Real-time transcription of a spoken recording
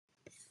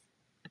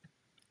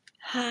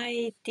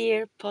Hi,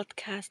 dear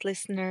podcast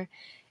listener.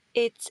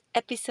 It's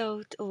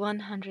episode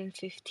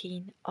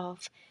 115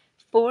 of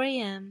 4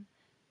 a.m.,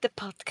 the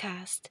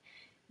podcast.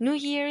 New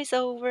Year is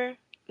over.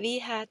 We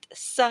had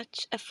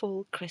such a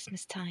full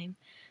Christmas time.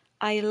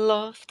 I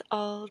loved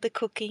all the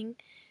cooking,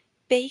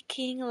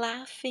 baking,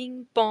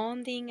 laughing,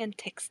 bonding, and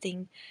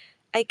texting.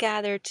 I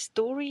gathered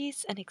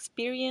stories and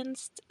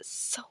experienced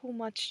so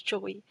much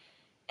joy.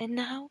 And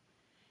now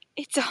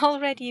it's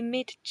already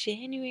mid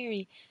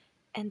January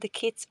and the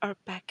kids are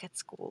back at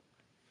school.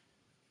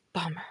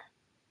 Bummer.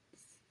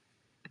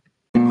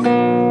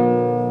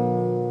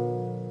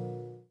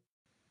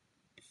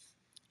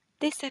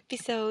 This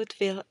episode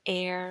will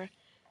air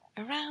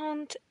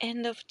around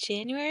end of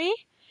January,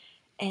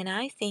 and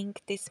I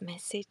think this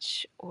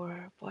message,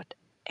 or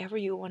whatever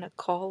you want to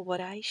call what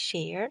I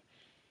share,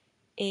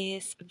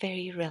 is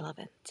very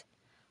relevant.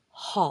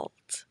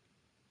 HALT.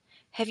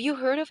 Have you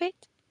heard of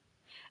it?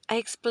 I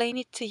explain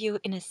it to you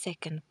in a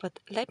second, but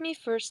let me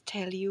first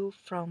tell you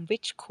from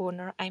which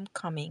corner I'm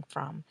coming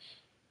from.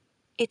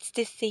 It's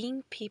the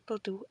thing people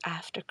do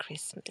after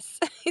Christmas.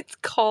 It's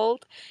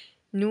called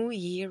New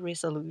Year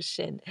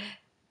resolution.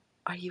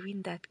 Are you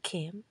in that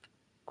camp?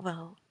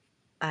 Well,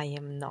 I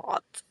am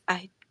not.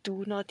 I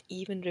do not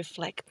even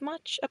reflect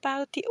much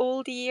about the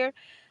old year.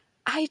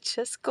 I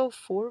just go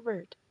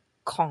forward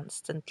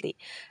constantly.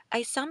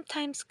 I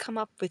sometimes come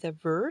up with a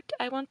word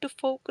I want to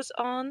focus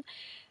on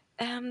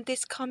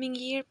this coming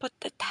year, but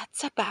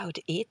that's about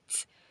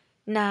it.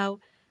 Now,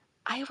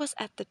 I was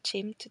at the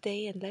gym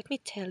today and let me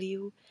tell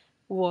you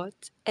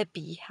what a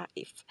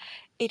beehive.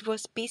 It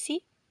was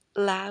busy,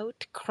 loud,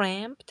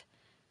 cramped,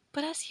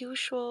 but as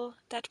usual,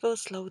 that will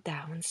slow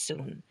down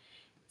soon.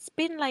 It's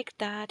been like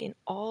that in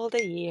all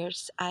the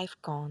years I've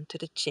gone to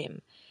the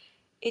gym.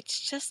 It's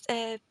just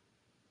a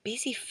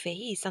busy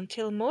phase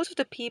until most of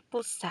the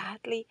people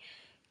sadly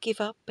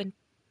give up and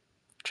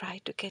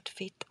try to get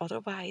fit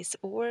otherwise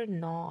or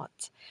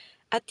not.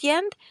 At the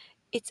end,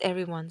 it's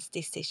everyone's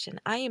decision.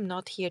 I am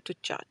not here to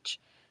judge,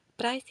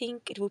 but I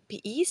think it would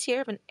be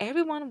easier when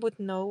everyone would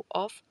know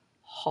of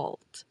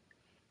HALT.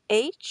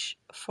 H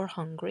for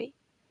hungry,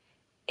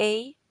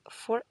 A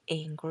for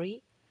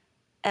angry,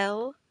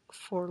 L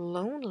for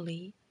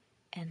lonely,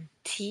 and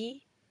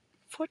T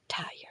for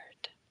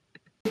tired.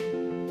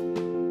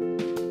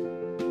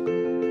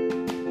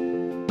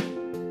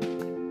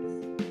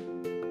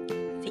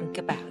 Think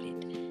about it.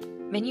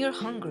 When you're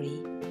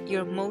hungry,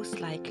 you're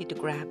most likely to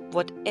grab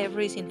whatever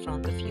is in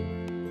front of you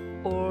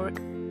or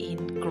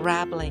in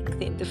grab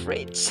length in the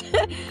fridge.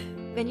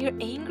 When you're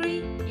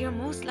angry, you're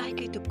most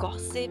likely to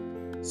gossip,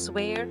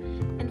 swear,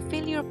 and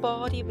fill your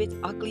body with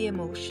ugly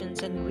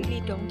emotions and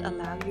really don't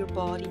allow your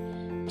body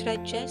to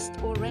digest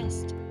or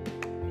rest.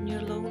 When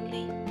you're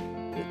lonely,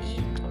 you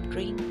eat or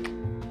drink.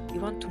 You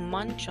want to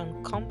munch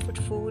on comfort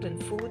food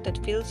and food that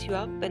fills you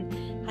up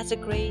and has a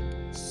great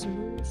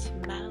smooth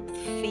mouth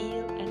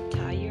feel and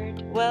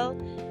tired. Well,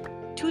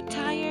 too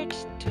tired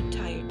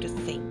to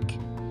think.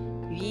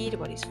 You eat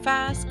what is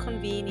fast,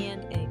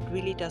 convenient, and it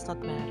really does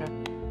not matter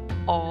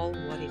all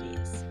what it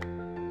is.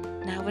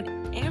 Now,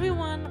 when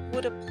everyone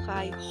would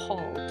apply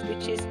HALT,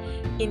 which is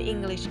in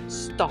English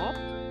stop,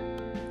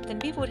 then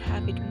we would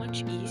have it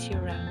much easier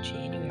around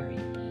January.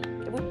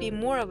 There would be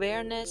more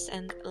awareness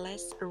and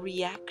less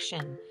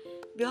reaction.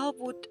 We all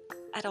would,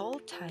 at all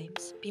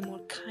times, be more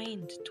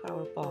kind to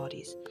our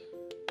bodies.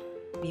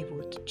 We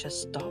would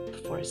just stop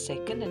for a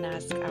second and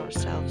ask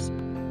ourselves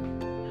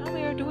how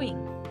we are doing.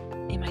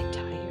 Am I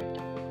tired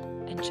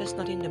and just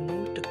not in the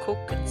mood to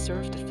cook and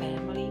serve the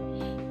family?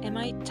 Am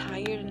I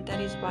tired and that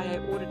is why I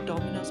ordered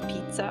Domino's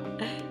pizza?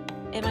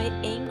 Am I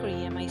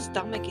angry and my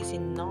stomach is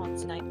in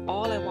knots and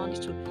all I want is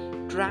to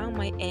drown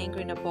my anger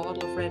in a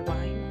bottle of red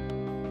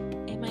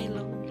wine? Am I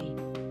lonely?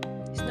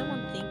 Is no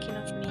one thinking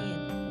of me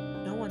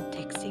and no one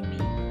texting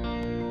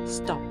me?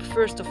 Stop.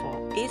 First of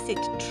all, is it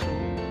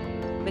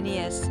true? When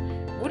yes,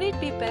 wouldn't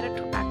it be better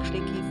to actually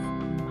give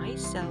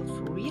myself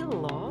real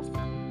love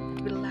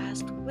that will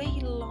last way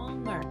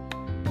longer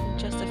than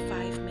just a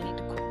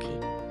 5-minute cookie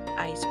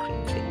ice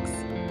cream fix?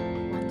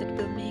 One that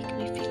will make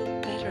me feel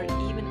better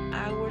even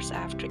hours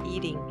after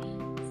eating.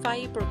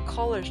 Fiber,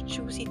 colors,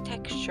 juicy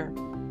texture.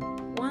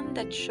 One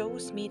that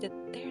shows me that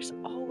there's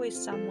always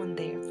someone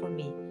there for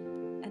me.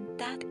 And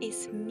that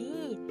is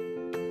me.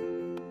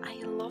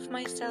 I love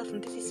myself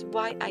and this is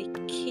why I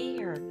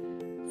care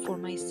for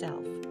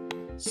myself.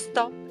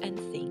 Stop and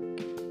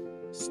think.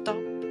 Stop.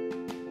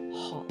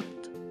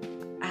 HALT.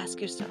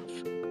 Ask yourself,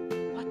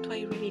 what do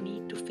I really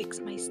need to fix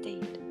my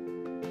state?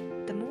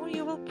 The more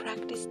you will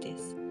practice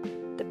this,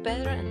 the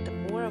better and the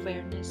more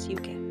awareness you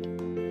get.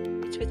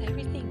 It's with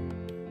everything.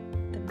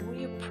 The more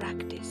you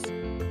practice,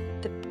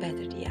 the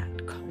better the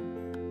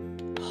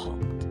outcome.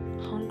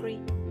 HALT.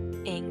 Hungry,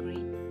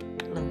 angry,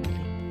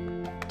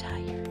 lonely,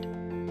 tired.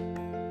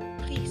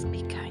 Please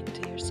be kind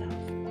to yourself.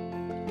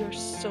 You're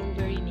so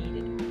very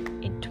needed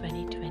in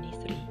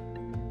 2023.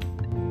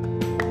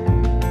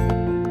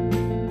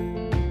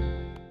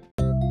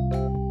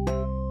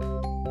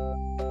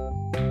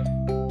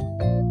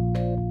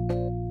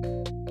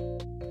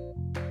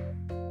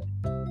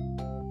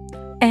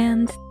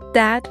 And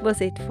that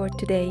was it for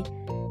today.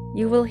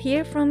 You will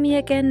hear from me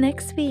again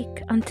next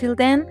week. Until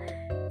then,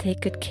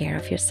 take good care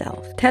of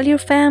yourself. Tell your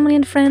family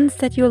and friends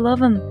that you love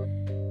them.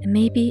 And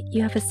maybe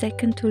you have a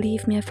second to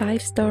leave me a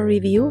 5-star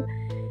review.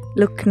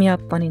 Look me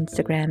up on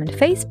Instagram and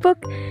Facebook.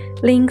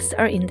 Links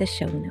are in the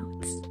show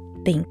notes.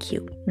 Thank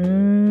you.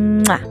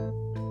 Mwah.